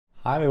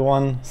Hi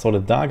everyone, so the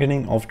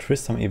Darkening of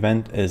Tristram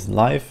event is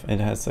live.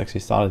 It has actually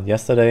started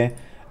yesterday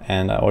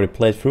and I already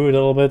played through it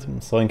a little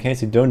bit. So in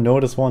case you don't know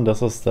this one,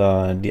 this is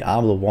the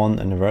Diablo 1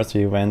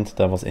 anniversary event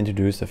that was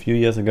introduced a few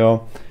years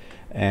ago.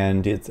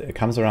 And it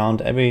comes around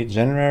every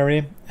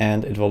January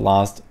and it will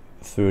last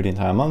through the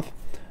entire month.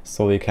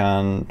 So you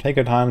can take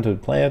your time to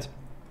play it.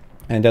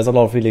 And there's a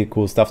lot of really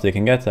cool stuff that you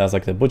can get. There's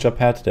like the butcher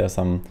pet, there's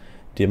some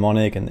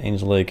demonic and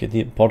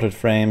angelic portrait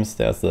frames,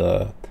 there's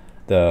the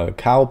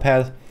cow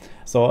pet.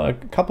 So a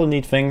couple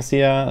neat things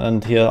here,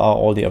 and here are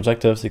all the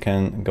objectives. You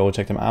can go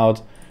check them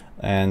out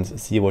and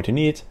see what you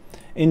need.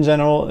 In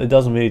general, it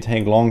doesn't really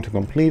take long to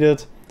complete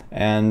it,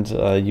 and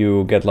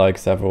you get like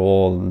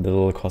several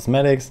little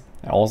cosmetics.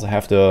 I also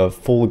have the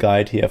full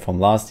guide here from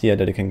last year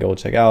that you can go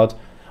check out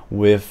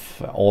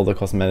with all the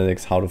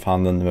cosmetics, how to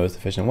farm them in the most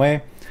efficient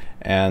way.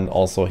 And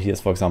also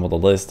here's, for example, the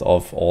list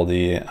of all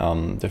the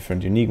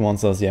different unique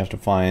monsters you have to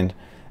find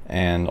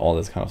and all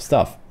this kind of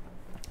stuff.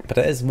 But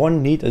there is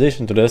one neat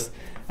addition to this,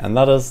 and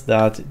that is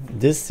that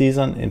this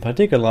season in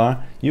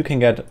particular you can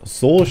get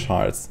soul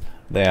shards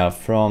there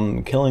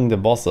from killing the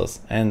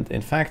bosses. And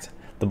in fact,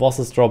 the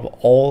bosses drop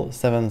all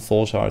 7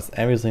 soul shards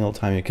every single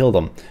time you kill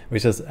them,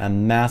 which is a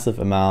massive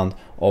amount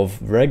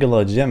of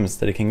regular gems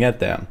that you can get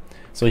there.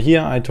 So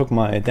here I took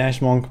my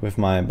Dash Monk with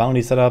my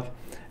bounty setup,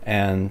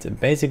 and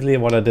basically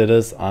what I did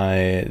is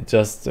I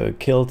just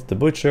killed the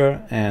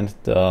Butcher and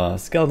the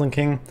Skeleton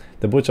King.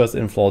 The Butcher is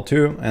in floor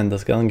 2 and the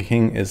Skeleton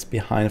King is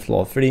behind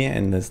floor 3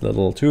 in this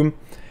little tomb.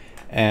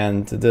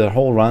 And the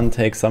whole run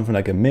takes something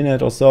like a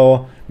minute or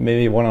so,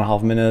 maybe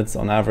 1.5 minutes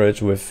on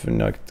average, with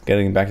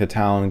getting back to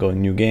town and going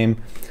new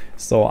game.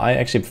 So I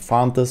actually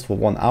farmed this for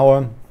 1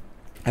 hour.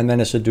 And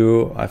then I should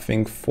do, I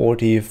think,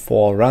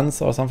 44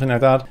 runs or something like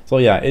that. So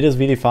yeah, it is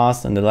really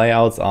fast and the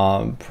layouts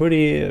are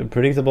pretty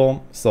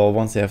predictable. So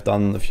once you have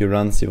done a few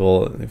runs, you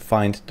will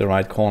find the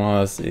right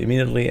corners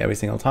immediately every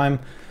single time.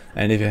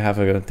 And if you have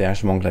a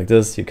Dash Monk like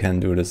this, you can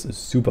do this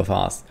super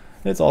fast.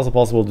 It's also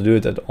possible to do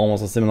it at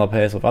almost a similar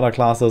pace with other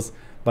classes,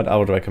 but I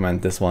would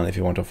recommend this one if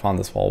you want to farm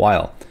this for a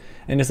while.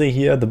 And you see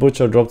here, the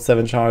Butcher dropped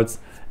 7 shards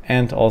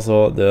and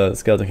also the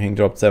Skeleton King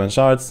dropped 7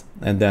 shards,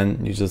 and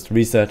then you just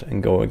reset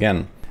and go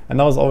again. And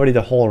that was already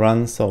the whole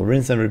run, so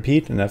rinse and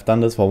repeat, and I've done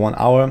this for 1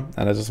 hour,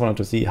 and I just wanted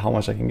to see how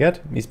much I can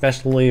get,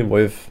 especially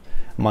with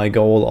my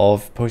goal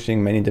of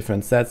pushing many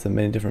different sets and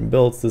many different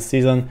builds this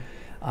season.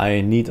 I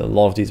need a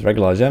lot of these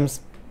regular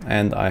gems,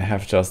 and I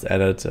have just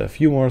added a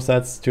few more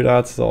sets to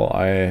that, so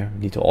I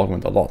need to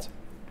augment a lot.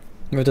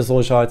 With the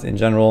soul shards in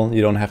general,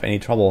 you don't have any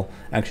trouble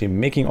actually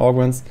making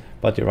augments,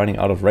 but you're running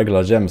out of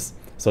regular gems.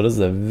 So this is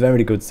a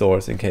very good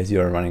source in case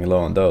you're running low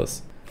on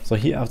those. So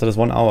here, after this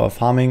 1 hour of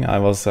farming, I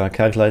was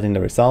calculating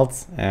the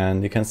results,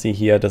 and you can see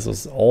here this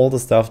is all the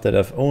stuff that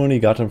I've only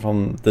gotten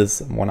from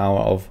this 1 hour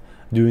of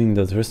doing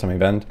the Tristram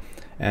event.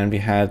 And we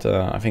had,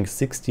 I think,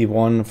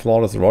 61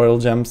 flawless royal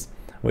gems,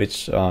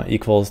 which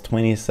equals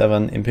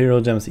 27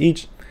 Imperial gems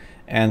each.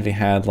 And we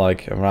had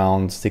like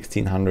around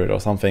 1600 or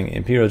something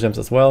Imperial gems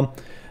as well,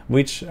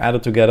 which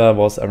added together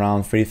was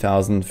around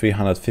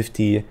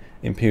 3350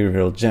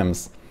 Imperial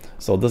gems.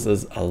 So this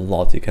is a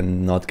lot. You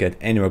cannot get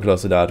anywhere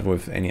close to that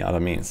with any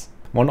other means.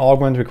 One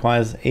augment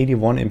requires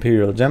 81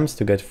 Imperial gems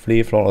to get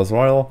 3 flawless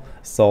royal.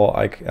 So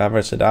I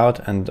averaged it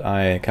out and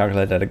I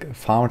calculated that I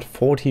found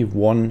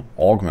 41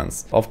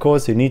 augments. Of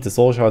course you need the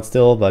soul shard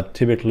still, but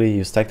typically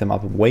you stack them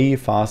up way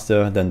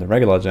faster than the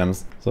regular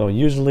gems. So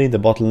usually the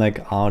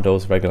bottleneck are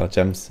those regular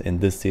gems in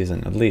this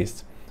season at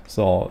least.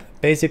 So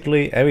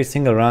basically every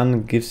single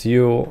run gives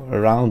you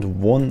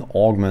around 1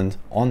 augment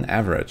on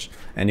average.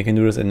 And you can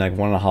do this in like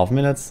 1.5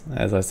 minutes.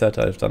 As I said,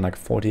 I've done like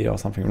 40 or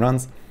something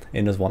runs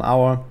in this 1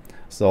 hour.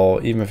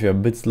 So even if you're a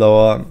bit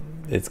slower,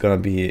 it's gonna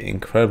be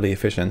incredibly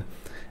efficient.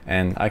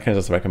 And I can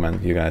just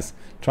recommend you guys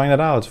trying that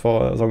out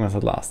for as long as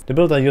it lasts. The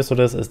build I use for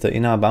this is the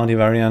inner bounty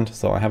variant.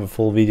 So I have a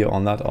full video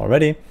on that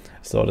already.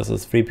 So this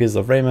is 3 pieces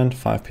of raiment,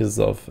 5 pieces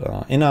of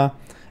inner,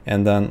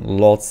 and then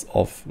lots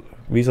of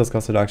resource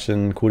cost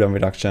reduction, cooldown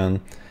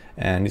reduction,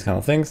 and these kind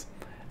of things.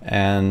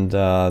 And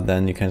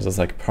then you can just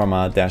like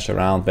perma dash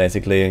around.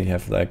 Basically you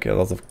have like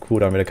lots of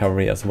cooldown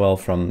recovery as well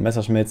from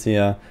Messerschmitts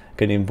here. You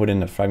can even put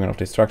in a fragment of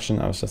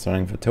destruction. I was just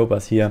running for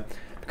Topaz here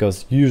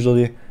because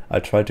usually I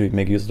try to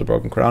make use of the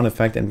broken crown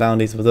effect and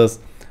bounties with this,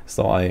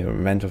 so I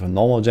went with a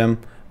normal gem,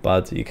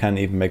 but you can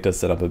even make this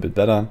setup a bit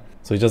better.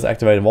 So you just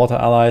activate water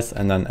allies,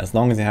 and then as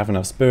long as you have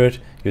enough spirit,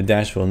 your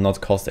dash will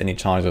not cost any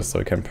charges, so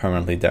you can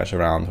permanently dash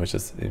around, which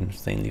is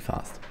insanely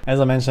fast.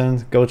 As I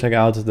mentioned, go check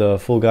out the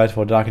full guide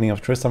for Darkening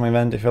of Tristram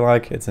event if you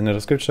like. It's in the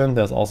description.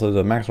 There's also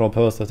the max roll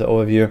post with the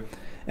overview,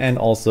 and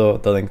also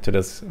the link to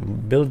this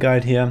build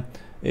guide here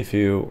if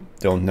you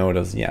don't know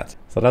this yet.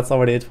 So that's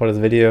already it for this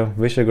video.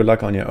 Wish you good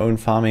luck on your own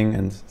farming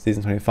in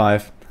season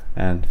 25,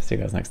 and see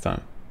you guys next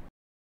time.